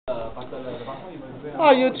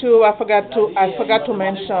Oh, YouTube, I forgot to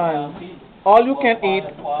mention all you can eat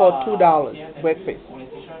for $2 breakfast.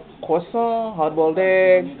 Croissant, hard-boiled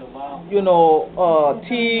egg,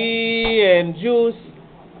 tea and juice,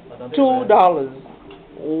 $2.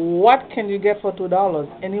 What can you get for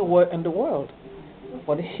 $2 anywhere in the world?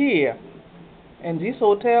 But here in this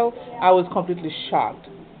hotel, I was completely shocked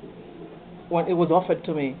when it was offered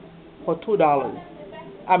to me for $2.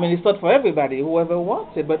 I mean, it's not for everybody, whoever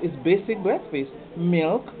wants it, but it's basic breakfast: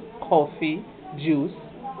 milk, coffee, juice,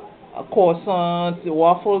 croissants,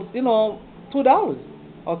 waffles. $2.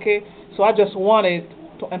 Okay, so I just wanted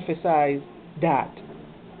to emphasize that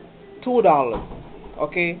 $2.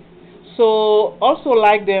 Okay, so also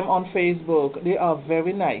like them on Facebook. They are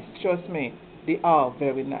very nice. Trust me, they are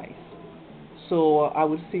very nice. So I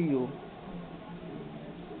will see you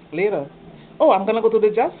later. Oh, I'm gonna go to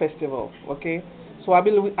the jazz festival. Okay, so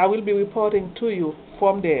I will be reporting to you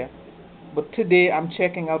from there. But today I'm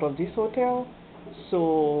checking out of this hotel.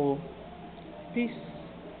 So peace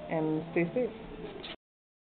and stay safe.